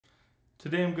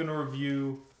Today I'm going to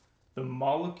review The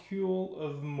Molecule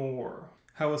of More: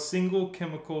 How a Single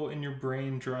Chemical in Your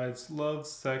Brain Drives Love,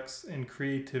 Sex, and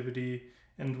Creativity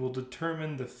and Will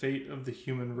Determine the Fate of the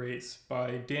Human Race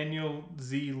by Daniel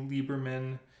Z.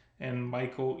 Lieberman and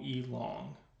Michael E.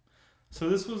 Long. So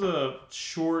this was a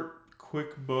short,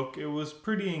 quick book. It was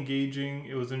pretty engaging.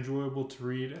 It was enjoyable to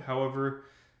read. However,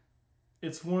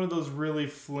 it's one of those really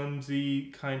flimsy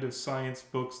kind of science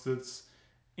books that's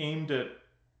aimed at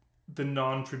the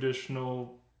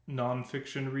non-traditional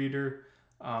nonfiction reader.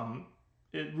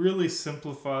 It really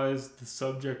simplifies the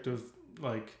subject of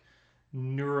like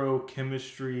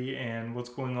neurochemistry and what's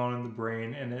going on in the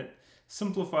brain, and it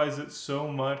simplifies it so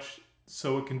much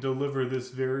so it can deliver this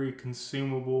very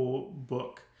consumable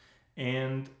book.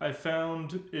 And I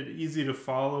found it easy to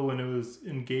follow and it was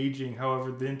engaging.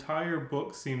 However, the entire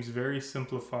book seems very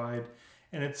simplified,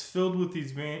 and it's filled with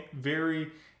these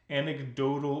very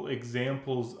anecdotal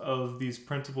examples of these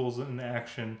principles in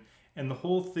action. And the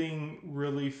whole thing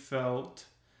really felt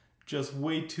just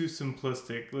way too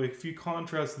simplistic. Like if you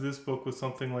contrast this book with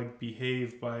something like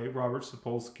Behave by Robert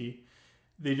Sapolsky,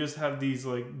 they just have these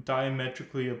like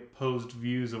diametrically opposed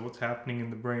views of what's happening in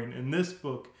the brain. In this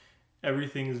book,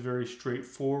 everything is very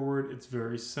straightforward, it's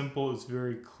very simple, it's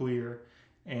very clear.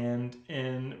 And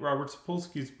in Robert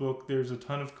Sapolsky's book, there's a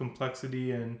ton of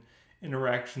complexity and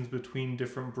interactions between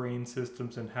different brain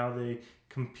systems and how they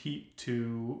compete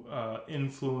to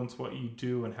influence what you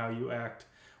do and how you act.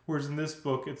 Whereas in this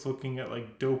book, it's looking at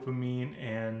like dopamine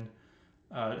and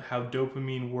how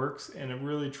dopamine works, and it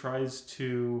really tries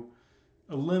to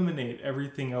eliminate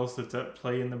everything else that's at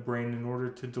play in the brain in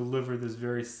order to deliver this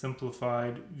very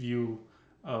simplified view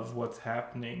of what's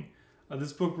happening.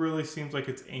 This book really seems like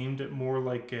it's aimed at more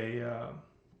like a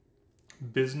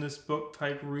business book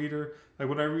type reader. Like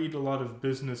when I read a lot of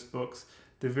business books,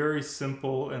 they're very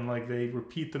simple and like they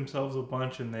repeat themselves a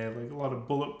bunch, and they have like a lot of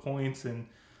bullet points and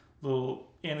little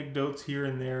anecdotes here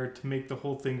and there to make the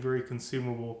whole thing very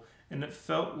consumable. And it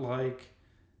felt like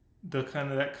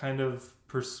that kind of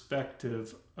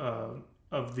perspective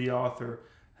of the author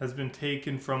has been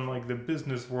taken from like the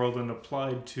business world and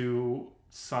applied to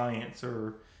science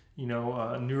or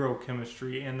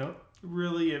neurochemistry, and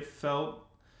really it felt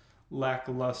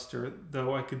lackluster.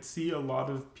 Though I could see a lot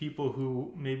of people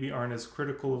who maybe aren't as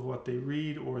critical of what they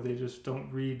read, or they just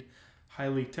don't read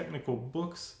highly technical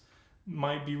books,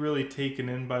 might be really taken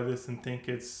in by this and think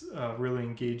it's really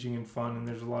engaging and fun, and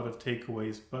there's a lot of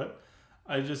takeaways. But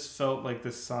I just felt like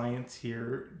the science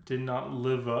here did not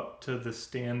live up to the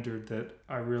standard that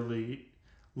I really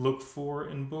look for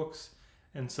in books.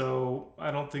 And so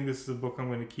I don't think this is a book I'm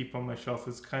going to keep on my shelf.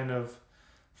 It's kind of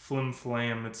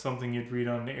flim-flam. It's something you'd read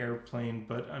on an airplane,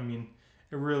 but I mean,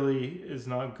 it really is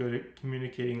not good at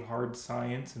communicating hard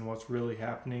science and what's really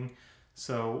happening.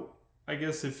 So I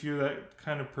guess if you're that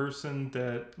kind of person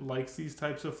that likes these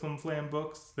types of flim-flam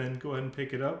books, then go ahead and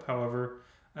pick it up. However,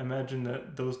 I imagine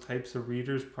that those types of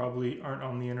readers probably aren't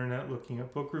on the internet looking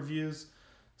at book reviews.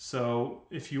 So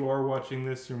if you are watching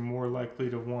this, you're more likely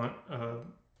to want a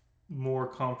more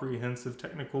comprehensive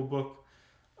technical book.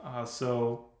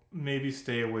 So maybe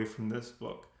stay away from this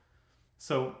book.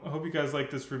 So I hope you guys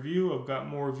like this review. I've got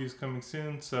more reviews coming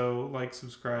soon. So like,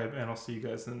 subscribe, and I'll see you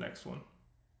guys in the next one.